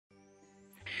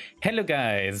Hello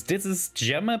guys, this is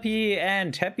Jamapi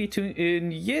and happy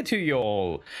New Year to you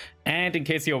all. And in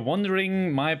case you're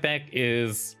wondering, my back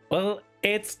is, well,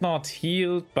 it's not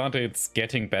healed, but it's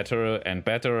getting better and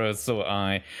better, so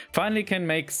I finally can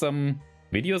make some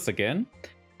videos again.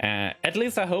 At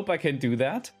least I hope I can do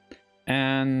that.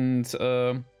 And,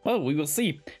 well, we will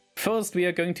see. First, we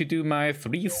are going to do my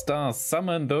 3-star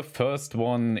summon, the first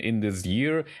one in this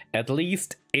year, at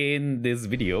least in this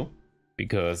video.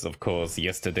 Because, of course,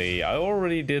 yesterday I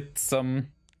already did some...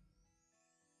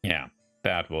 Yeah,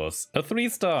 that was a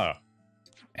 3-star,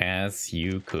 as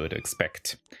you could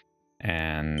expect.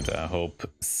 And I hope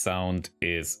sound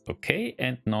is okay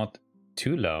and not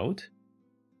too loud.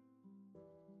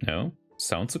 No,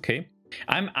 sounds okay.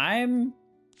 I'm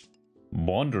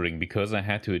wondering because I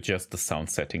had to adjust the sound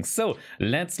settings. So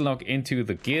let's log into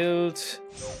the guild.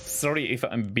 Sorry if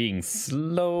I'm being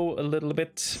slow a little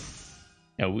bit.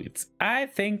 No, I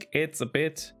think it's a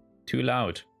bit too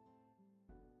loud.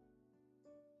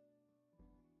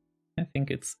 I think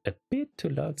it's a bit too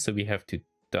loud, so we have to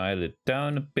dial it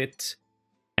down a bit.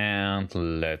 And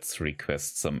let's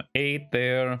request some aid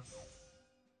there.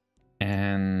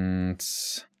 And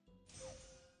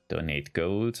donate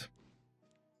gold.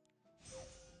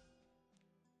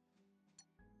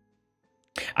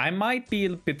 I might be a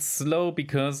bit slow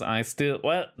because I still,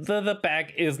 well, the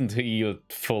back isn't healed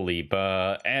fully,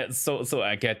 but so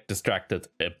I get distracted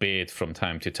a bit from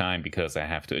time to time because I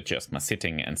have to adjust my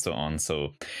sitting and so on.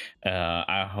 So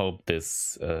I hope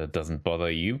this doesn't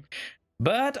bother you.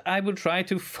 But I will try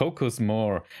to focus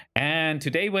more. And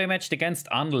today we matched against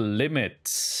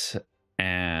Unlimit.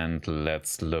 And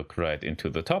let's look right into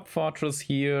the top fortress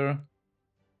here.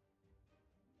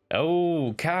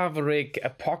 Oh, Carverick,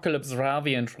 Apocalypse,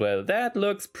 Raviant. Well, that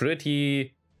looks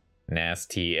pretty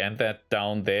nasty. And that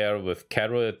down there with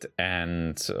Carrot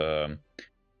and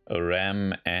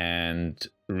Ram and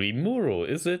Rimuro,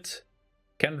 is it?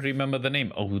 Can't remember the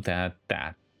name. Oh, that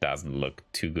doesn't look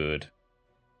too good.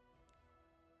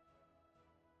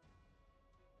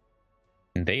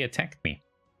 And they attacked me.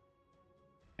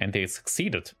 And they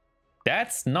succeeded.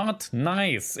 That's not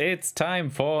nice. It's time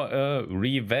for a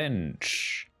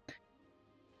revenge.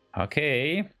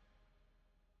 Okay,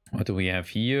 what do we have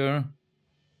here?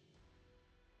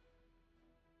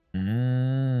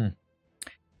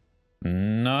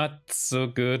 Not so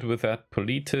good with that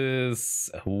Politis.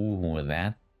 Oh,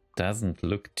 that doesn't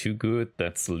look too good.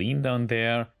 That's lean down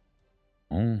there.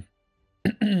 Oh.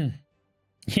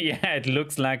 Yeah, it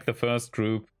looks like the first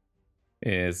group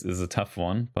is a tough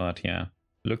one, but yeah,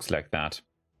 looks like that.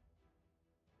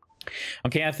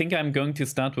 Okay, I think I'm going to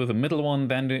start with the middle one,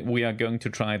 then we are going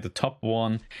to try the top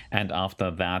one, and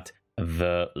after that,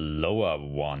 the lower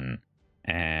one.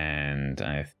 And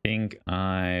I think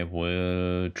I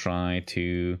will try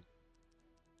to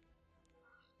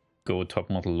go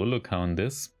top model Luluka on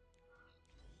this.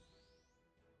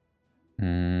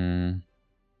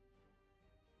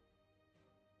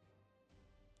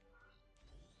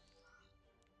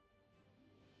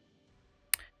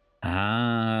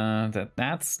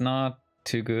 That's not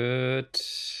too good.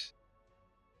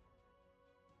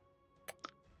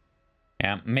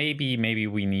 Yeah, maybe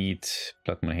we need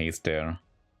Blood Moon Haze there.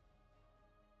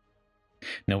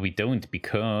 No, we don't,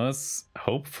 because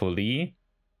hopefully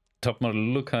top model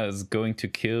Luca is going to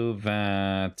kill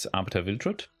that Arbiter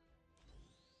Wildrut.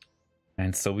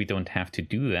 And so we don't have to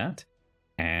do that.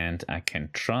 And I can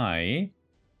try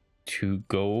to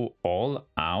go all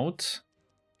out.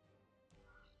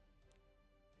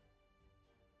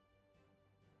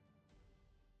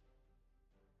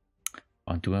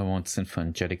 Or do I want Sin for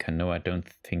Angelica? No, I don't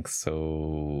think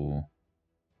so.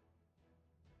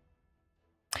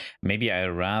 Maybe I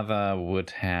rather would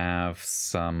have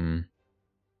some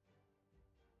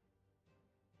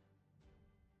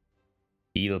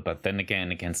heal, but then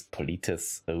again against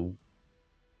Politis. Oh,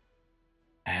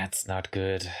 that's not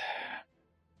good.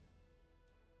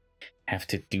 Have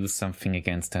to do something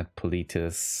against that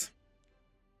Politis.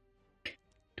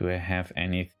 Do I have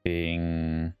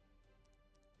anything?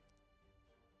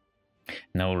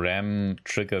 No, Ram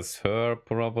triggers her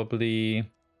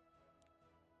probably.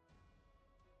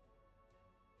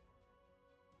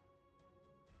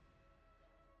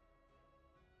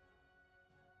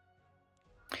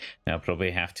 I'll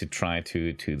probably have to try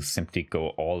to simply go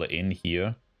all in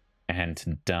here.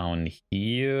 And down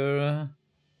here.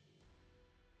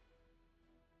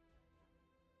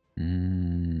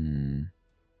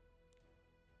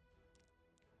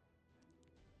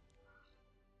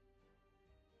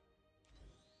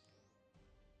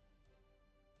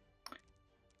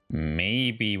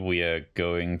 Maybe we are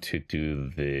going to do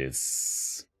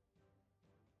this.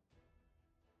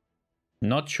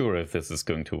 Not sure if this is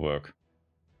going to work.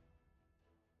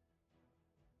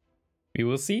 We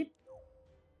will see.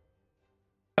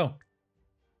 Oh.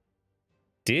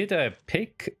 Did I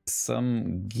pick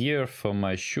some gear for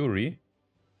my Shuri?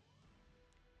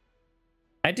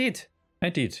 I did. I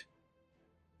did.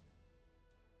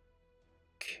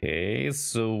 Okay,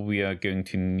 so we are going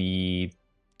to need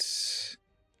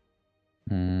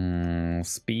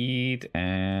speed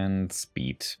and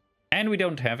speed. And we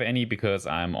don't have any because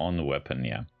I'm on the weapon,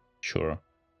 yeah. Sure.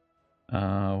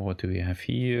 What do we have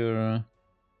here?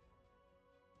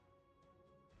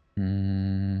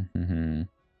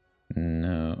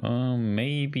 No,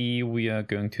 maybe we are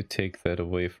going to take that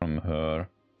away from her,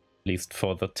 at least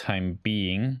for the time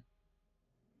being.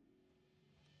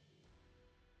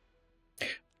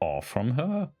 Or from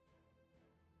her?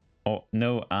 Oh,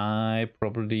 no, I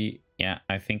probably... Yeah,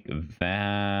 I think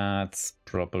that's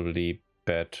probably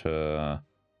better.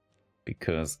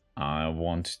 Because I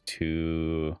want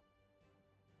to...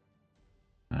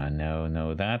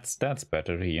 no, that's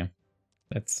better here.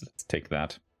 Let's take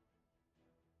that.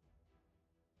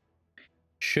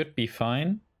 Should be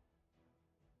fine.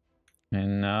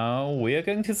 And now we're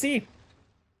going to see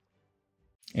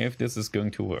if this is going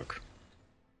to work.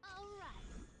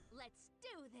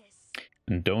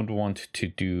 And don't want to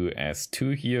do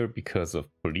S2 here because of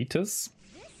Politis.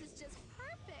 This is just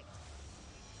perfect.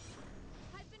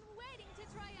 I've been waiting to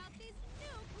try out these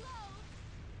new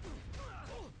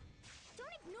clothes.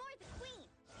 Don't ignore the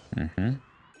queen.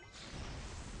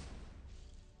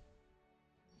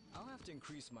 I'll have to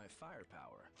increase my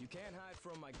firepower. You can't hide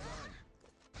from my gun.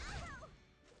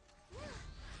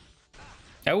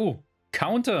 Oh,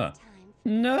 counter.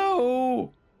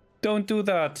 No, don't do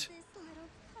that.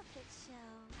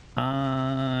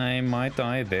 I might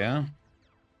die there. Are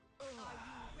you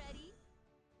ready?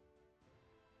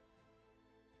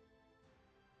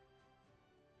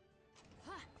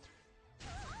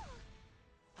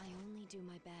 I only do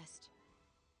my best.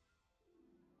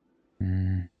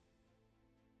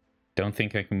 Don't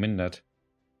think I can win that.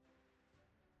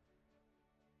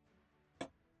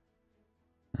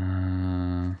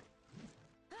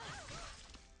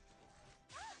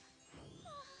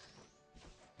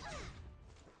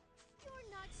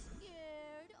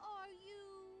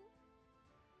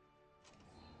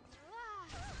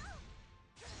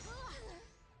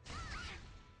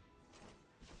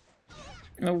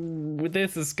 Oh,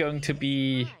 this is going to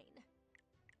be...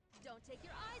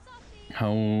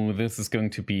 Oh, this is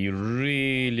going to be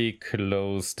really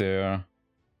close there.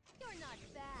 You're not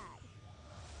bad.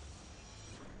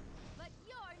 But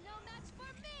you're no match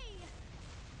for me.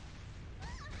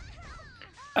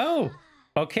 Oh,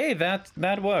 okay, that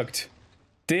worked.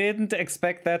 Didn't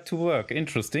expect that to work.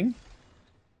 Interesting.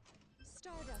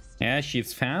 Stardust. Yeah,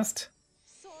 she's fast.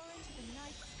 Soar into the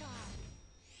night sky.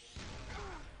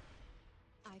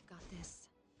 I've got this.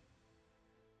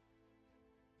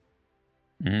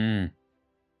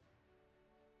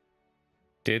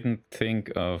 Didn't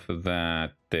think of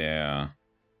that there.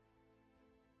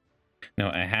 No,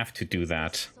 I have to do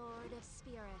that. Sword of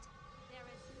spirit. There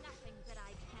is nothing that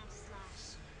I can't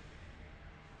slash.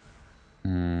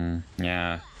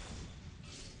 Yeah.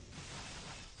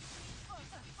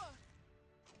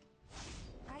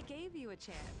 I gave you a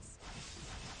chance.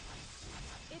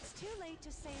 It's too late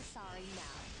to say sorry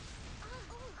now.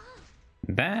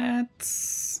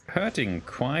 That's hurting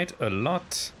quite a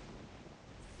lot.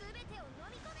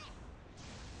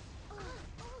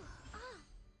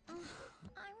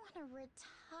 I want to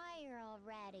retire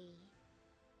already.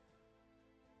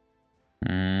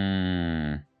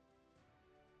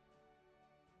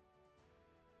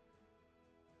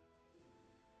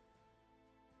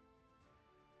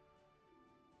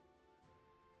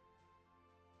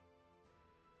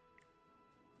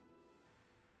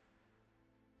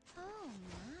 Oh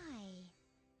my.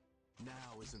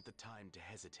 Now isn't the time to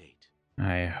hesitate.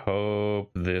 I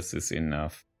hope this is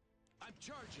enough. I'm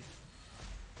charging.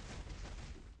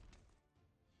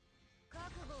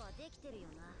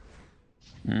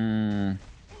 Hmm.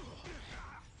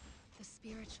 The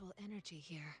spiritual energy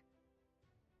here.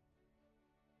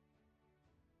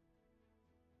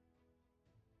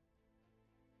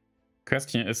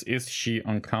 Question is she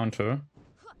on counter?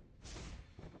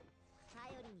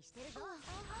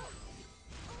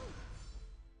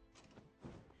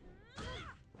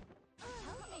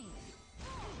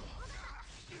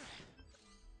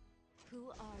 Who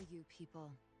are you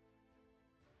people?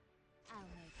 I'll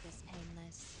make this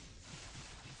painless.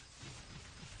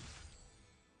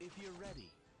 If you're ready,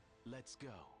 let's go.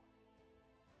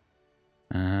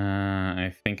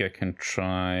 I think I can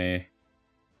try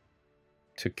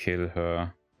to kill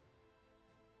her.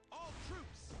 All troops,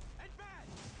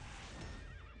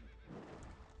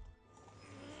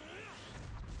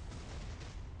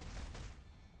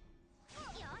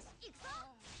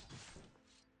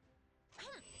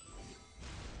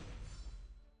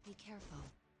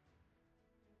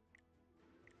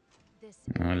 This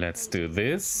Let's do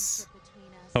this. relationship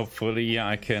between us. Hopefully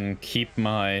I can keep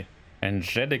my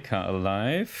Angelica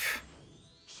alive.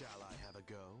 Shall I have a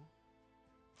go?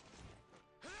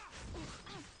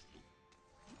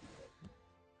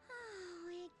 Oh,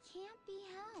 it can't be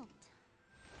helped.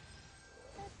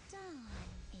 The dawn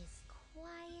is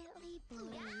quietly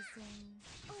blazing.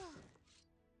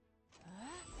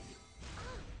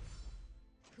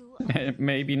 Who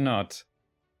Maybe not.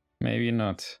 Maybe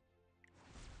not.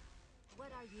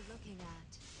 What are you looking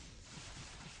at?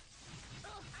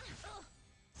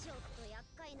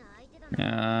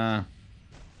 Ah,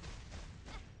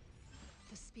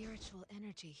 The spiritual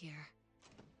energy here.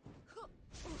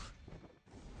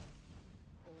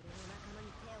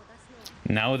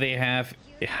 now they have...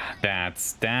 Yeah,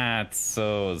 that's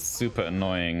so super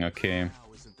annoying. Okay. Now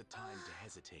isn't the time to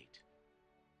hesitate.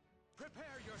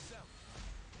 Prepare yourself.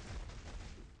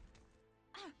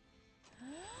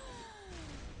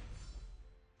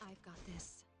 I've got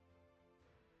this.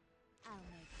 I'll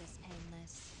make this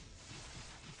painless.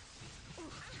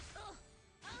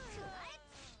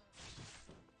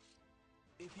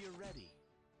 If you're ready,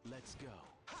 let's go.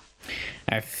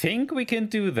 I think we can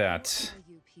do What that.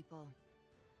 are you people?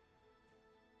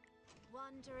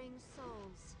 Wandering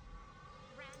souls,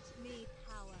 grant me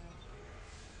power.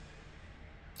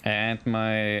 And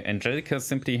my Angelica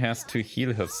simply has to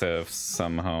heal herself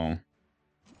somehow.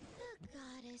 The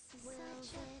goddess is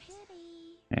such a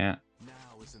pity. Yeah.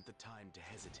 Now isn't the time to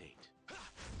hesitate.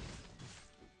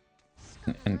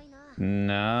 And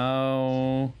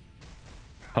now...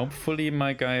 Hopefully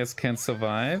my guys can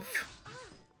survive.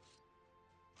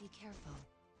 Be careful.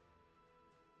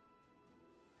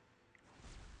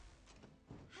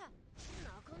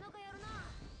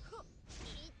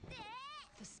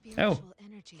 The spiritual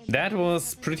energy. That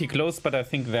was pretty close, but I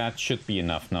think that should be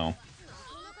enough now.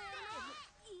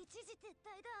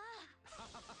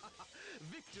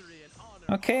 Victory and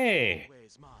honor Okay.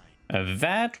 always mine.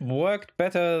 That worked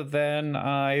better than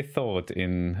I thought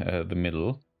in the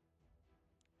middle.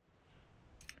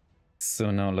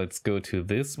 So now let's go to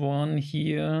this one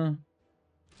here.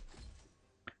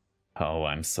 Oh,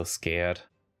 I'm so scared.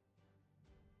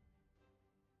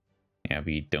 Yeah,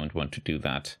 we don't want to do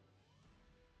that.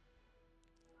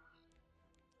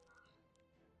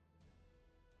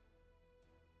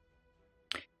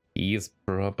 He is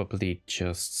probably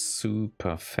just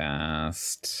super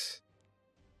fast.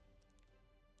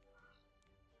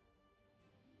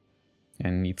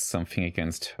 And needs something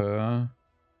against her.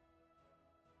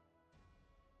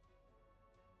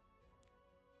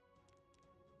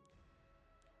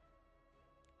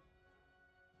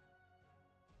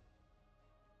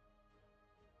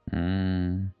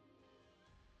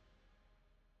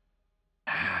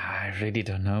 I really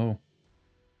don't know.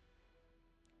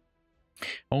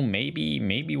 Oh, maybe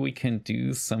we can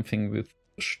do something with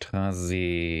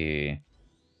Strasse.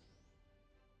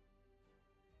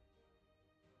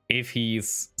 If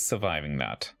he's surviving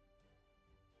that.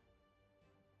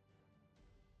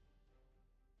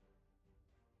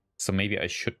 So maybe I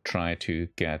should try to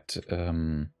get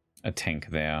a tank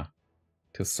there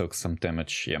to soak some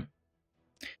damage. Yeah.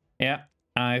 Yeah,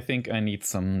 I think I need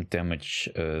some damage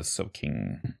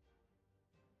soaking.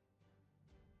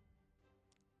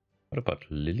 What about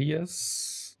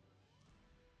Lilias?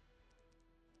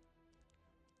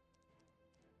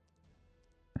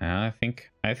 I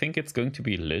think it's going to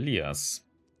be Lilias.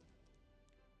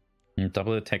 And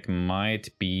double attack might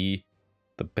be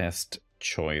the best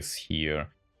choice here.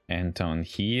 And down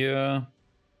here,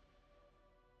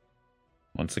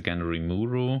 once again,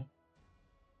 Rimuru.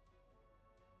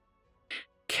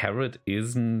 Carrot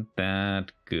isn't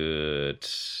that good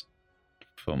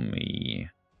for me.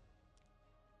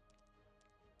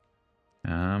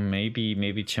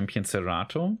 Maybe Champion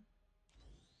Serato.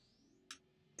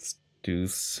 Let's do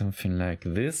something like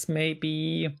this,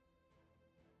 maybe.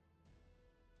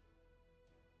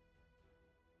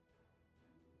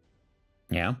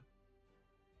 Yeah.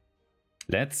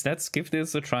 Let's give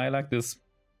this a try like this.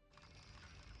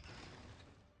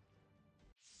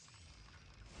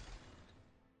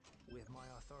 With my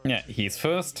authority, Yeah, he's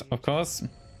first, of course. I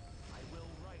will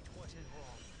right what is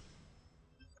wrong.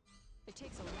 It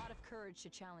takes a lot of courage to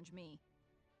challenge me.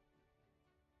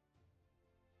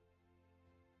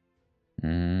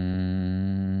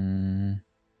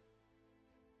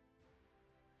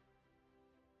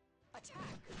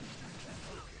 Attack!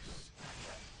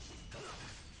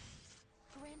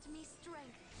 Grant me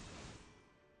strength.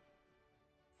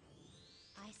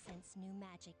 I sense new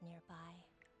magic nearby.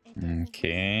 It doesn't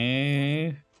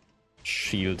Okay.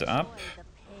 Shield up. Enjoy the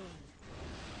pain.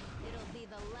 It'll be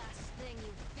the last thing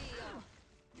you feel.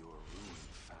 You're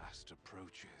ruined fast. fast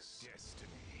approaches.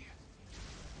 Destiny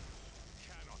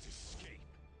cannot escape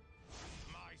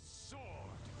my sword.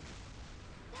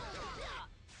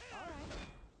 All right,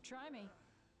 try me.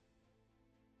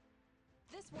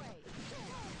 This way.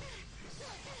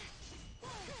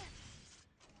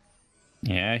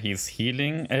 Yeah, he's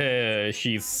healing.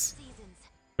 She's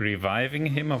reviving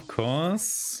him, of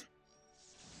course.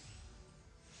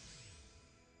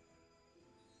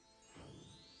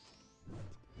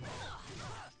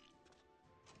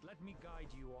 Let me guide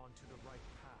you onto the right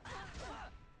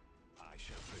path. I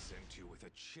shall present you with a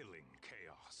chilling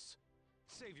chaos.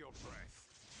 Save your breath.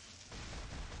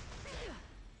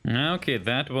 Okay,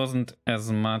 that wasn't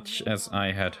as much as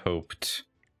I had hoped.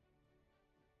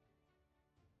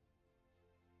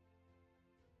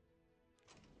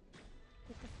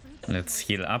 Let's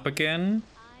heal up again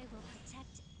I will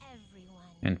protect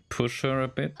everyone. and push her a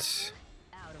bit.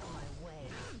 Out of my way.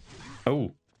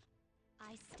 Oh,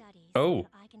 I study Oh. so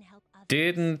that I can help others.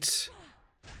 didn't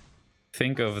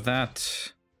think of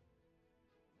that.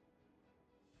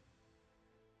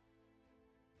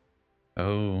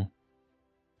 Oh.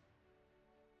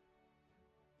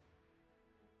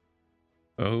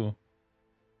 Oh.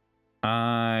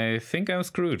 I think I'm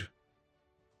screwed.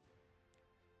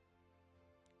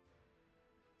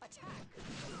 Attack.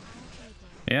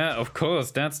 Yeah, of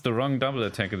course, that's the wrong double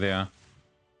attack there.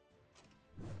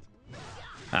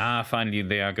 Ah, finally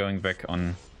they are going back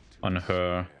on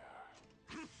her.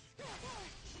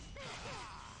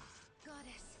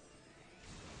 Goddess.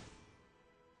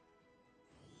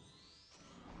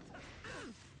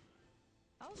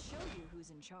 I'll show you who's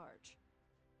in charge.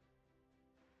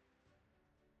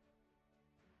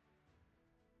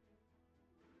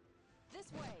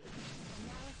 This way.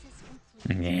 Analysis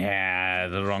complete. Yeah,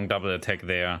 the wrong double attack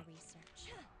there.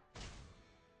 Research.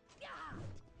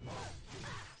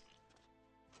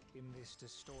 In this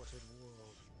distorted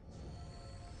world,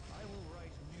 I will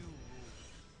write new rules.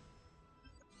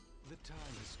 The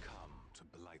time has come to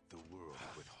blight the world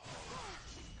with horror.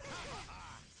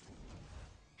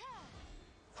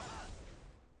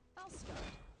 I'll start.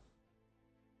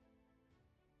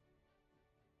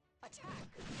 Attack.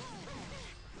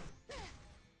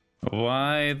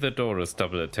 Why the Doris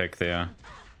double attack there?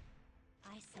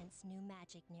 I sense new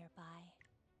magic nearby.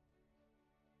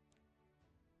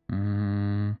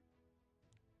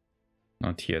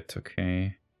 Not yet,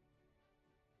 okay.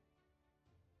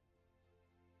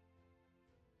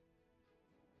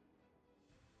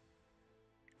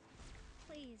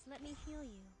 Please let me heal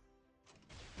you.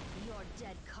 Your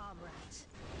dead comrades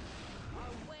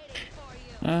are waiting for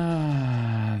you.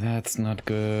 Ah, that's not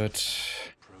good.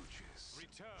 Approaches.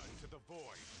 Return to the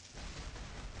void.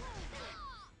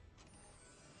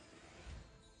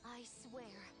 I swear.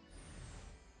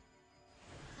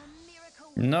 A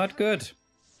miracle. Not good.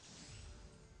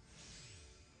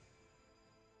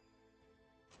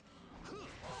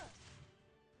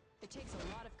 It takes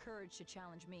a lot of courage to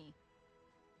challenge me.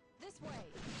 This way.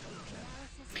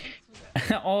 Analysis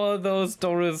complete. All those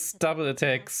Doris So that double I can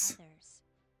help attacks. others.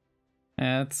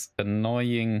 That's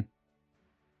annoying.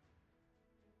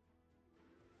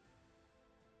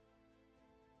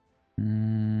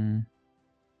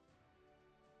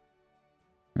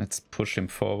 Let's push him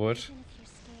forward. Even if you're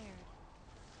scared,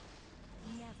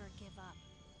 never give up.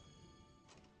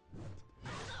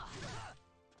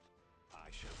 I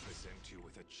shall present you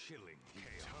with a chilling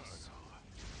chaos.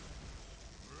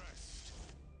 Rest.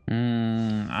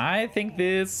 I think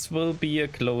this will be a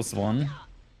close one.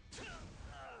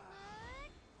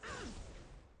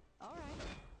 All right.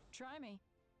 Try me.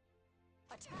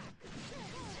 Attack.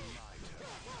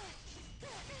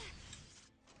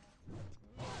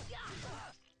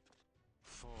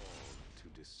 Fall to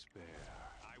despair.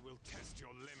 I will test your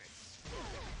limits.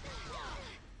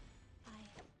 I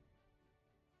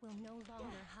will no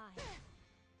longer hide.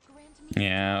 Grant me.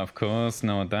 Yeah, of course,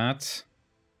 know that.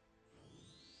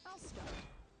 I'll start.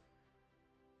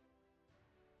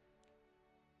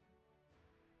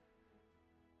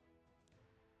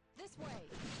 This way.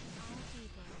 I'll be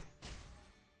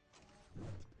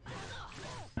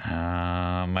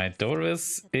there. My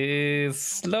Doris is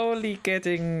slowly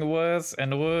getting worse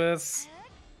and worse.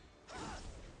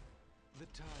 The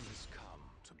time has come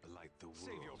to blight the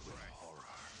world with horror.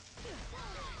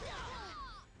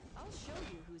 I'll show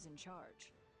you who's in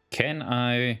charge. Can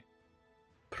I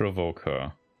provoke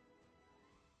her?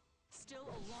 Still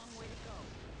a long way to go.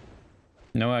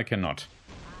 No, I cannot.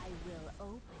 I will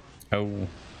open Oh,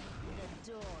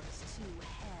 the doors to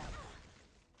hell.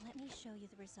 Let me show you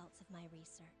the results of my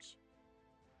research.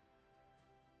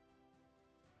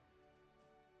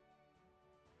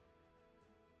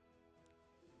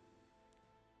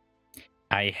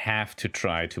 I have to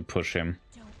try to push him.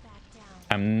 Don't back down.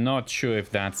 I'm not sure if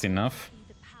that's enough. Give you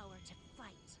the power to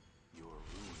fight. Your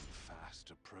ruin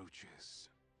fast approaches.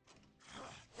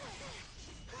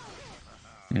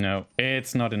 No,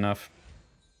 it's not enough.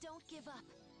 Don't give up.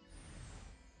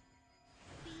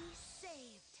 Be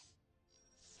saved.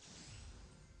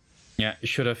 Yeah,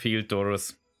 should have healed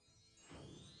Doris.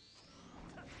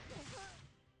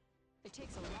 It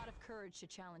takes a lot of courage to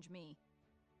challenge me.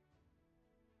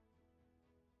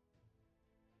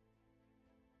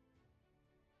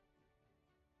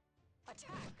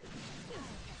 Attack!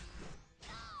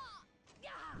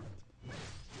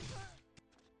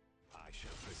 I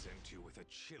shall present you with a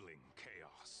chilling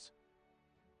chaos.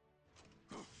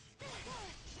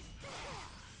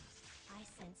 I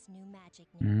sense new magic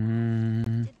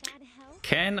nearby. Did that help?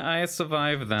 Can I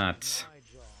survive that? My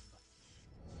job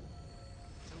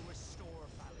to restore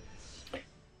balance.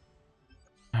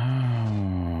 Oh.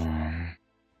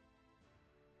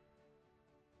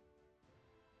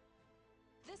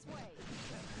 This way!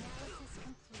 Analysis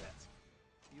complete.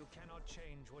 You cannot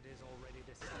change what is already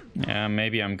decided. Yeah,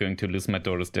 maybe I'm going to lose my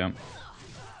Doris there.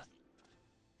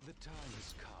 The time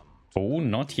has come Oh,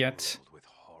 not yet. filled with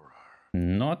horror.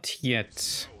 Not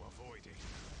yet. No avoiding.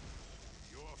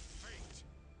 Your fate.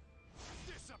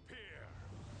 Disappear.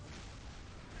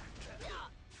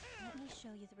 Let me show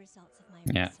you the results of my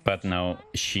Yeah, research. but now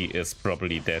she is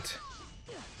probably dead.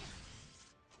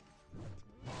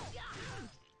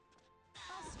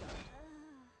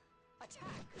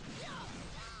 Attack!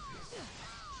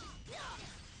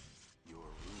 Your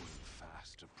ruin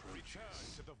fast approaches.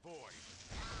 Return to the void.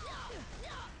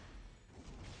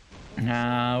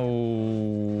 Now.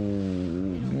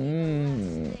 Thing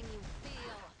you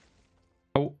feel.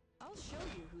 Oh, I'll show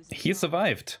you who's he in charge.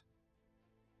 survived.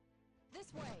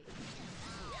 This way!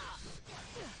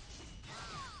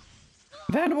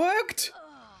 That worked!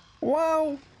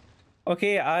 Wow!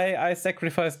 Okay, I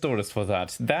sacrificed Doris for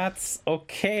that. That's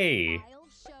okay. I'll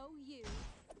show you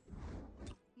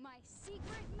my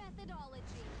secret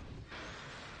methodology.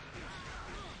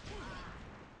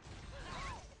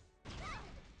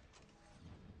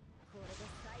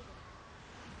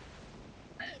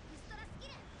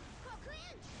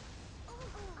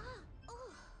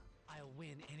 I'll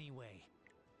win anyway.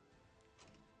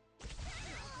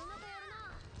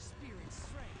 Spirit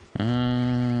strength.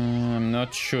 I'm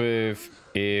not sure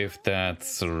if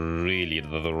that's really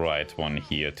the right one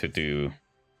here to do.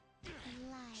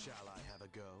 Shall I have a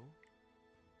go?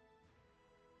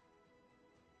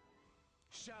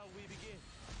 Shall we begin?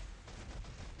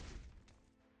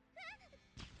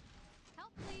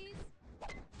 Help, please.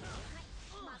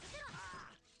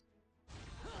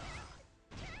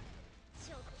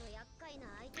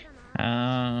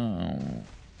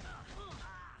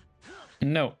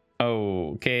 No.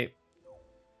 Okay.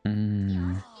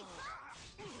 Mm.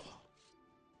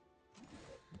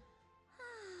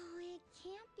 Oh, it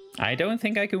can't be. I don't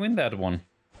think I can win that one.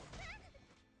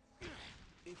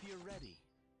 If you're ready,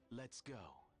 let's go.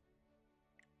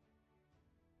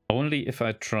 Only if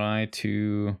I try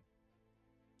to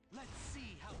Let's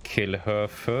see how kill her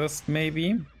first,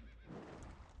 maybe.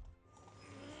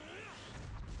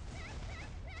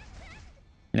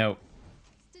 No,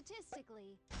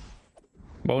 Statistically,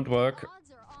 won't work.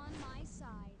 odds are on my side.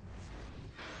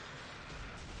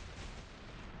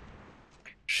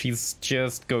 She's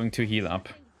just going to heal up.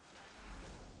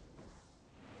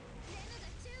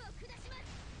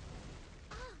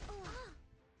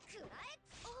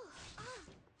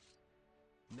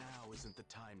 now isn't the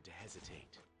time to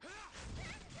hesitate.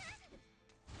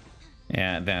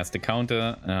 Yeah, there's the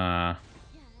counter.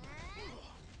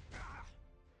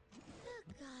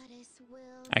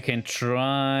 I can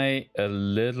try a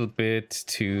little bit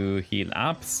to heal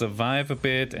up, survive a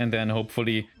bit, and then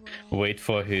hopefully wait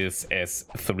for his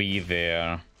S3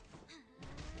 there.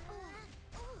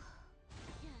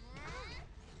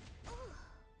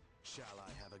 Shall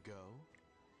I have a go?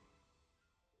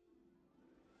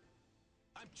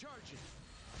 I'm charging.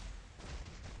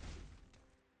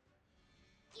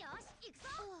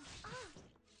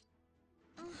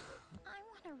 I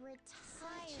want to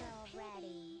retire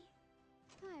already.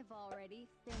 I've already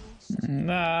finished.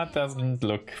 Nah, doesn't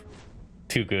look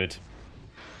too good,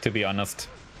 to be honest.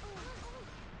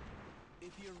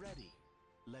 If you're ready,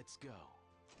 let's go.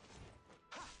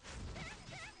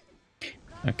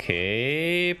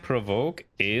 Okay, provoke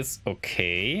is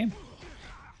okay.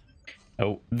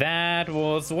 Oh, that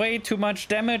was way too much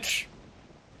damage.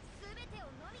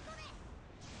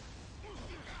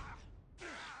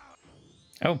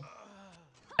 Oh.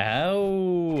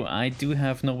 Oh, I do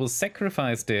have noble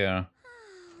sacrifice there.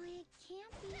 Oh, it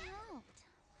can't be helped.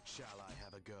 Shall I have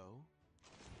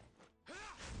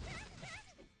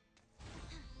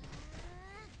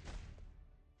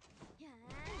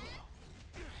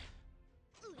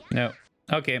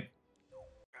Okay.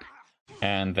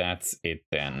 And that's it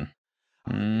then.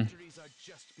 Victories are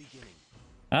just beginning.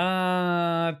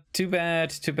 Too bad,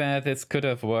 too bad. This could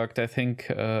have worked. I think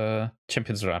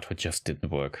Champions Radford just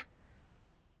didn't work.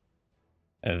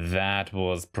 That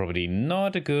was probably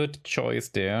not a good choice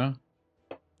there.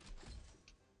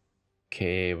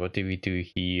 Okay, what do we do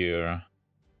here?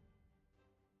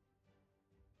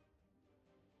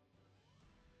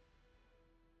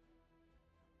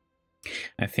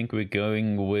 I think we're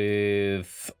going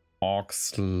with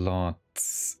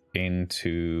Oxlots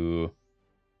into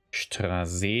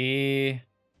Straße.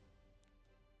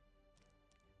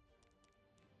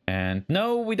 And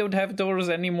no, we don't have doors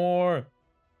anymore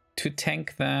to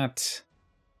tank that.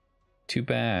 Too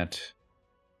bad.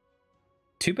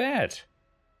 Too bad.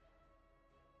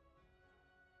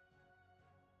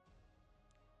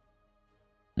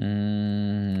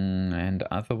 And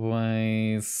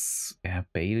otherwise, yeah,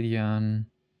 Balian.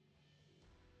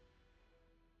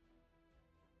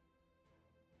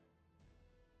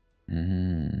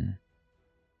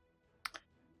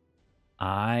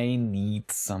 I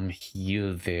need some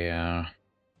heal there.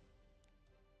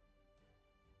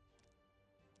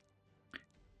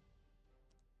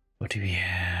 What do we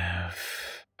have?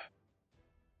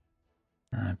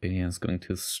 Balian's going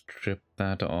to strip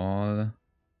that all.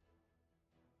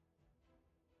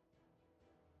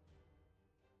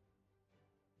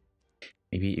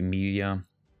 Maybe Emilia.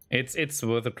 It's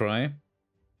worth a try.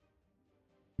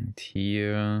 And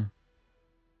here.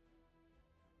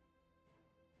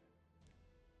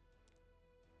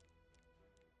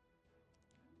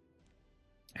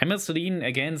 Emerson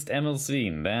against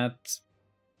Emerson. That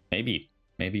maybe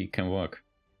it can work.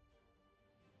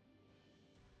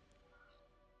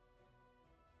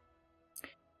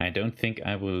 I don't think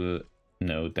I will.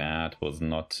 No, that was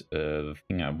not the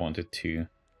thing I wanted to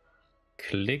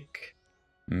click.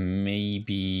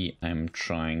 Maybe I'm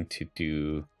trying to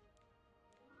do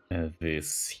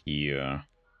this here.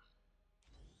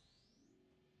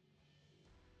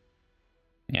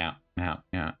 Yeah.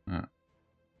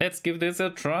 Let's give this a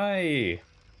try.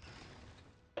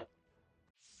 I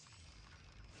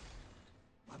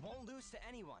won't lose to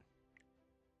anyone.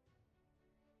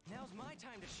 Now's my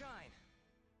time to shine.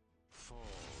 Fall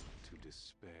to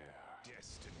despair.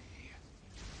 Destiny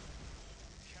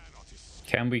cannot escape.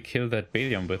 Can we kill that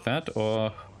Balian with that,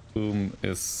 or whom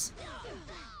is...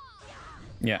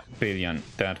 Yeah, Balian.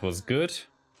 That was good.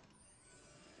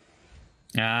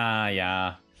 Ah,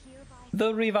 yeah.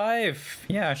 The revive.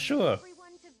 Yeah, sure.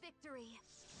 Everyone to victory.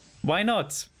 Why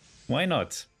not? Why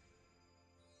not?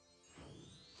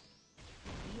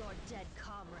 Your dead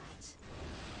comrades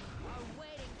are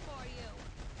waiting for you.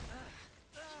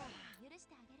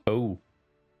 Oh.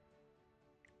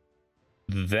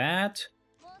 That?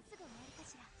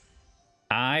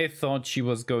 I thought she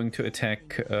was going to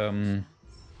attack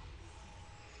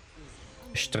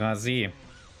Straße.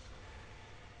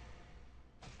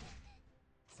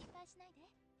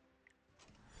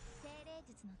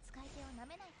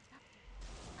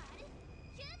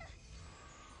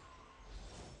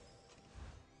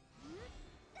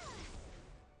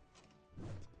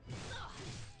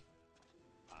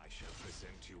 I shall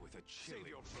present you with a chilling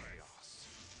chaos.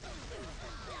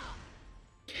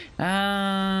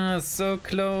 Ah, so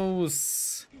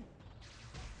close.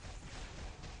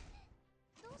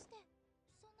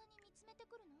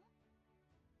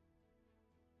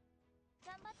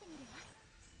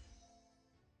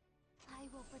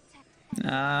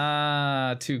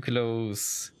 Ah, too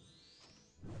close.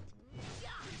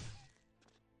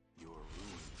 Your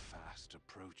ruin fast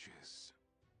approaches.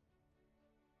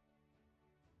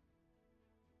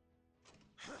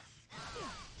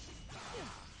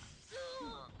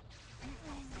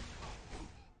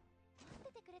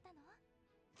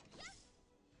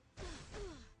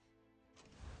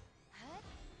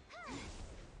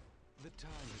 The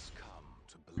time has come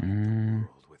to blight the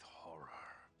world with horror.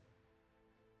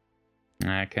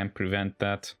 I can't prevent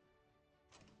that.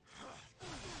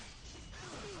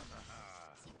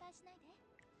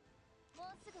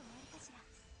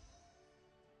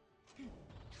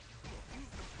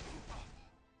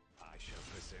 I shall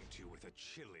present you with a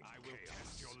chilling I will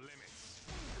test your limits.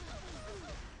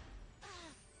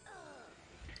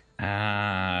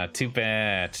 Ah, too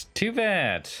bad. Too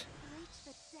bad. Reach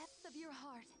the depth of your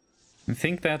heart. I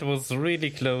think that was really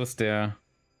close there.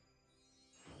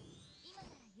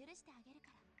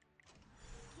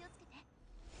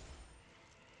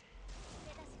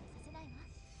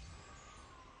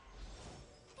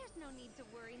 There's no need to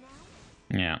worry now.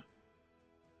 Yeah.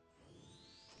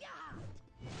 Your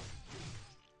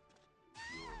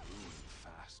ruin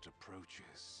fast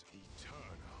approaches.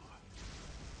 Eternal.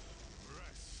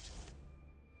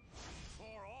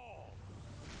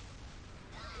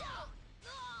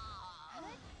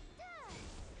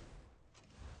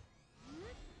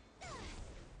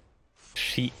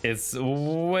 She is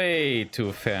way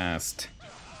too fast.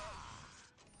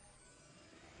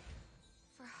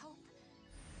 For hope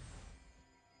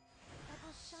that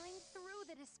will shine through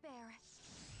the despair.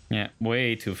 Yeah,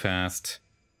 way too fast.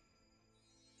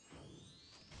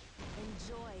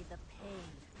 Enjoy the pain.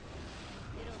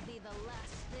 It'll be the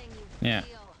last thing you Yeah.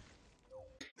 feel.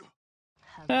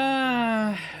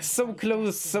 Ah, so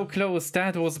close, so close.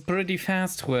 That was pretty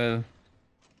fast, well.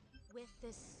 With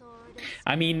this sword of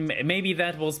I mean, maybe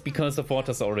that was because of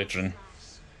Water's origin.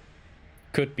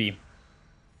 Could be.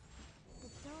 The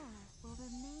door will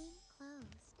remain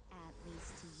closed. At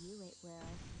least to you it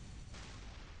will.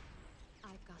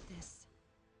 I've got this.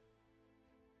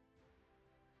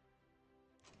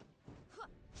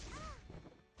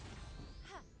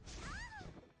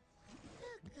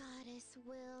 The goddess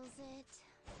wills it.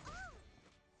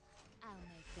 I'll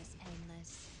make this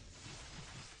painless.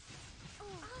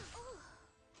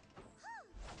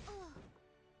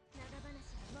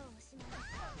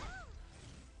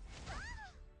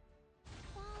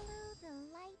 Follow the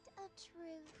light of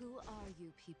truth. Who are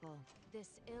you people? This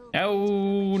ill.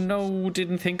 Oh no,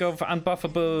 didn't think of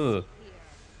unbuffable.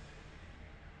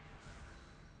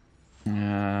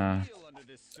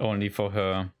 Only for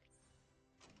her.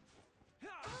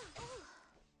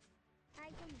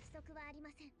 相手に不足はありま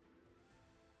せん。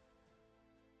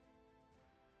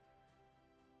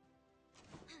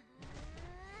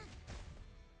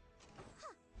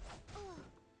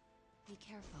 Be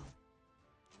careful.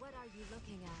 What are you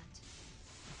looking at?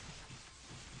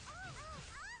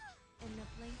 In the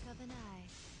blink of an eye.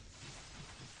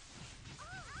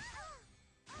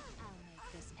 I'll make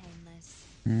this painless.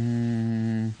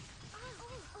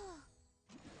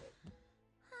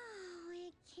 Oh,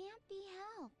 it can't be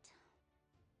helped.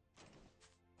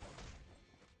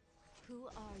 Who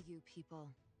are you people?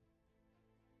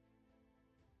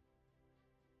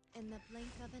 In the blink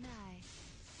of an eye.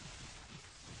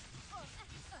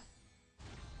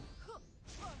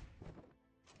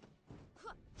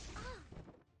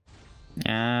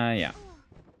 Yeah.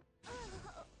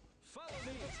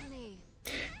 It's me.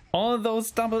 All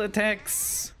those double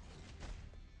attacks.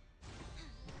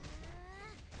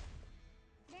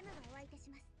 レムがお相手し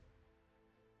ます。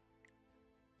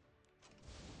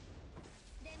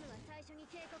レムは最初に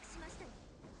警告しましたよ。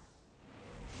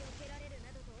避けられる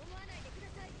などと思わないでくだ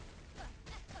さい。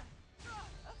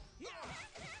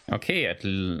 Okay,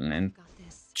 and Got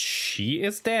this. she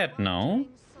is dead now.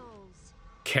 Souls.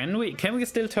 Can we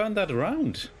still turn that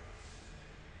around?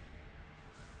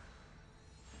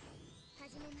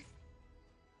 始めます。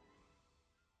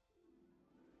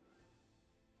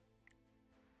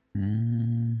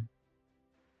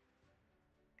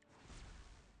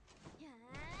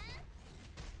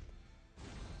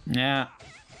 Yeah.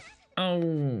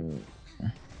 Oh.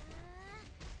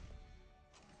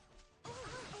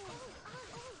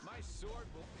 My sword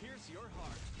will pierce your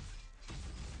heart.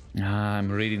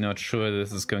 I'm really not sure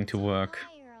this is going to work.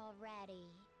 Fire already.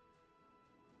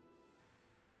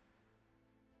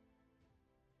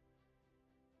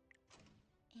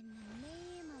 In the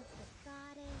name of the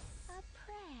goddess, a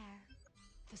prayer.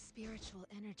 The spiritual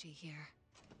energy here.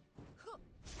 Oh,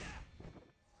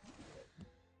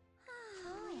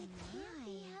 it can't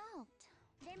be helped.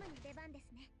 レムの出番で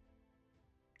すね。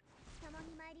共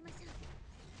に参りましょう。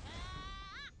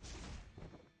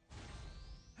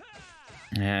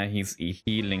 Yeah, he's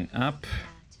healing up.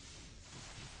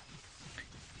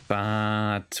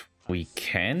 That. But we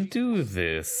can do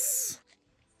this.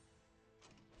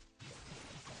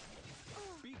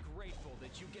 Be grateful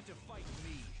that you get to fight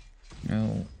me.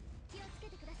 No. 気をつけ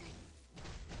てください。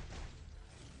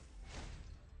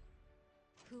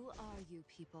 Who are you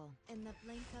people? In the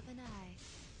blink of an eye.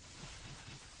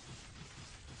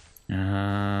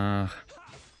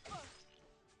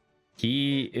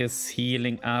 He is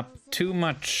healing up too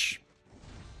much.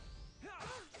 Be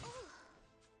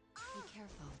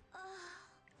careful.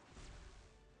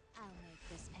 I'll make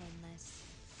this painless.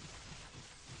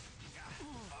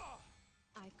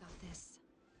 I've got this.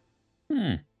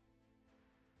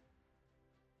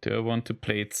 Do I want to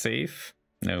play it safe?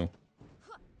 No.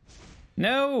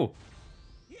 No!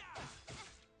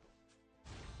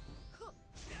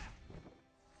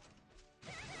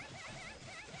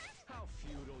 How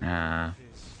futile Ah. your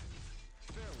is.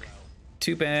 Farewell.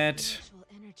 Too bad. Spiritual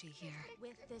energy here.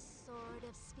 With this sword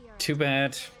of spirit. Too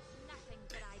bad. Nothing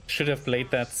but I Should have played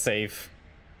that safe.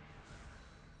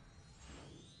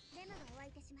 レムがお相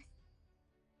手します。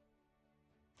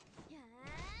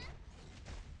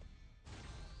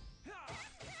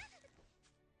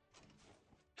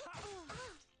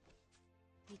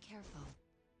 Be careful.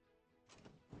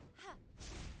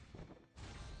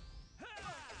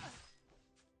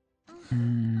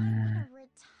 wanna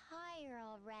retire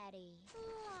already.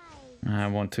 I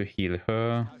want to heal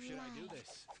her. How should I do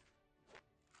this?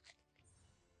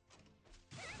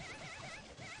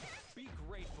 Be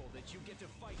grateful that you get to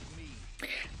fight me.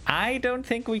 I don't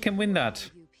think we can win that.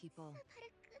 You people.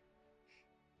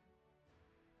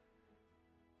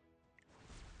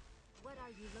 What are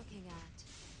you looking at?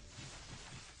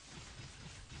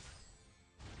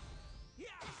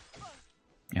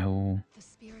 Oh. The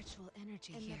spiritual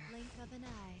energy In here. the blink of an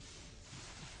eye.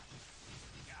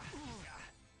 Oh,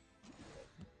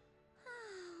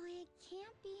 it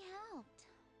can't be helped.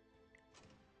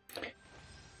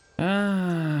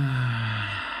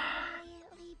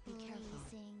 Quietly Be careful.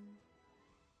 blazing.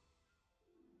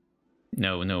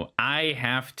 No, I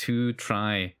have to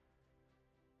try.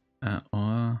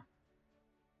 Or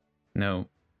no,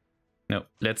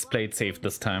 let's play it safe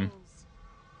this time.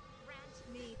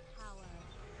 Grant me power.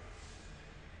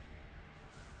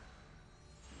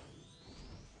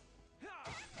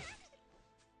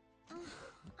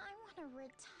 I wanna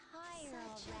retire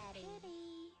Such a already.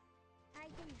 pity. 相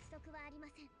手に不足はありま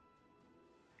せん。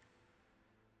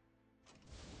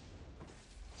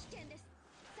危険です。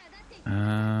下がっていきなさい。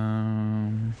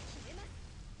決めます。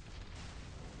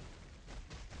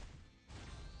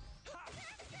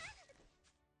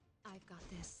 I've got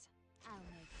this. I'll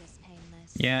make this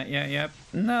painless. Yeah.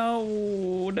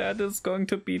 No, that is going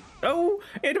to be... Oh,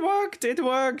 it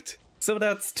worked. So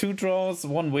that's 2 draws,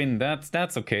 1 win.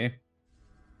 That's okay.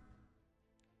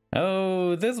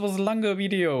 Oh, this was a longer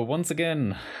video once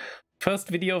again. First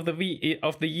video of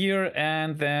the year,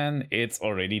 and then it's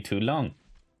already too long.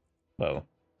 Well,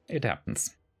 it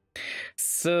happens.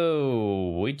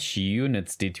 So, which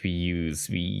units did we use?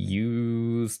 We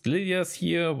used Lydia's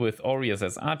here with Aureus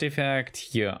as artifact.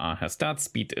 Here are her stats.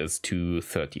 Speed is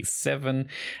 237.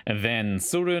 And then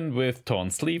Surin with Torn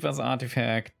Sleeve as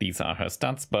artifact. These are her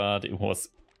stats, but it was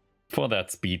for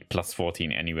that speed plus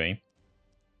 14 anyway.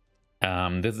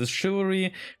 This is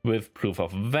Shuri with Proof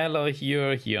of Valor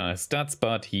here. Here are his stats,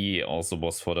 but he also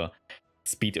was for the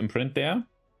speed imprint there.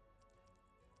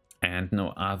 And no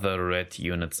other red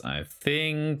units, I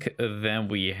think. Then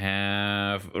we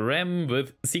have Rem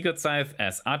with Secret Scythe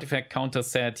as artifact counter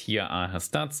set. Here are her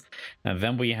stats. And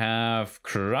then we have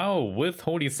Crow with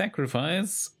Holy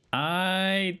Sacrifice.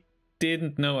 I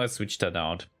didn't know I switched that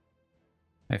out.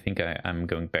 I think I'm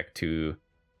going back to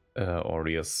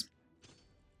Aureus.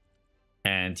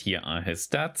 And here are his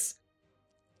stats.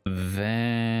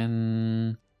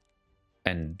 Then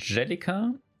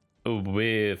Angelica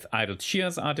with Idle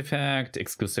Cheers artifact.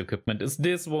 Exclusive equipment is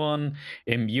this one.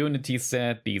 Immunity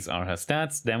set, these are her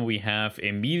stats. Then we have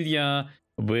Emilia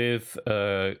with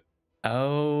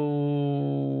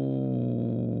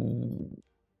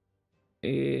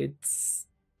it's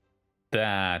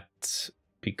that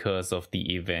because of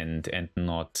the event and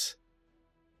not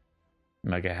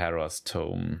Magahara's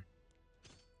tome.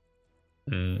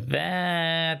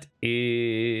 That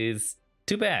is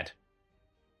too bad.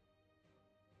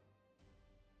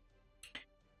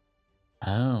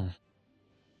 Oh.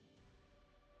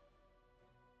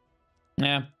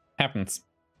 Yeah, happens.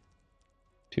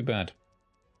 Too bad.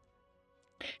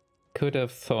 Could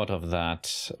have thought of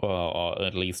that, or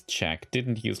at least check.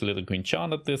 Didn't use Little Queen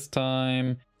Charlotte this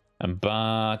time.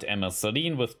 But Emma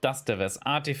Celine with Duster as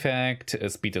artifact.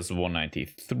 Speed is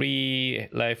 193,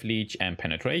 Life Leech and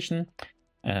Penetration.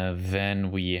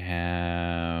 Then we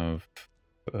have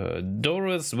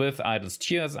Doris with Idle's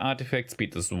Cheer as artifact.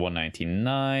 Speed is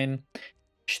 199.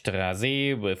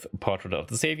 Strase with Portrait of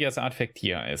the Savior as artifact.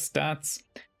 Here is stats.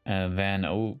 Then,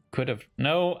 oh, could have...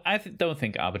 No, I don't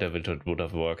think Arbiter would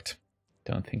have worked.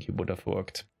 Don't think he would have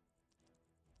worked.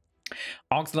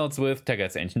 Oxlords with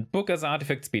Taggart's Ancient Book as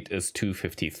artifact. Speed is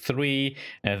 253.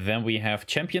 Then we have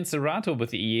Champion Serato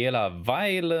with Iela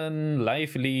Violin,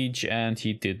 Life Leech, and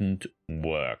he didn't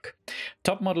work.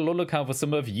 Top model Luluka with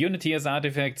Symbol of Unity as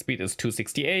artifact. Speed is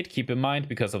 268. Keep in mind,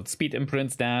 because of the speed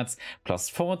imprint stats, plus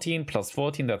 14,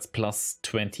 that's plus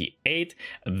 28.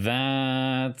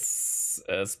 That's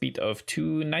a speed of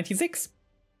 296.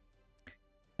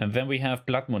 And then we have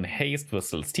Blood Moon Haste with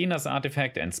Celestina's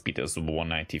artifact, and speed is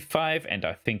 195, and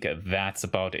I think that's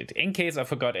about it. In case I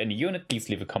forgot any unit, please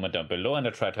leave a comment down below and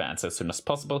I'll try to answer as soon as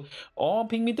possible, or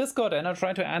ping me Discord and I'll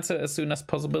try to answer as soon as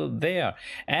possible there.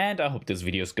 And I hope this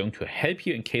video is going to help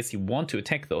you in case you want to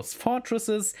attack those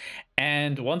fortresses.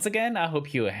 And once again, I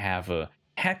hope you have a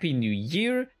happy new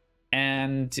year,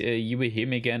 and you will hear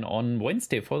me again on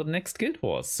Wednesday for the next Guild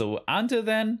Wars. So until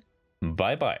then,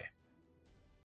 bye bye.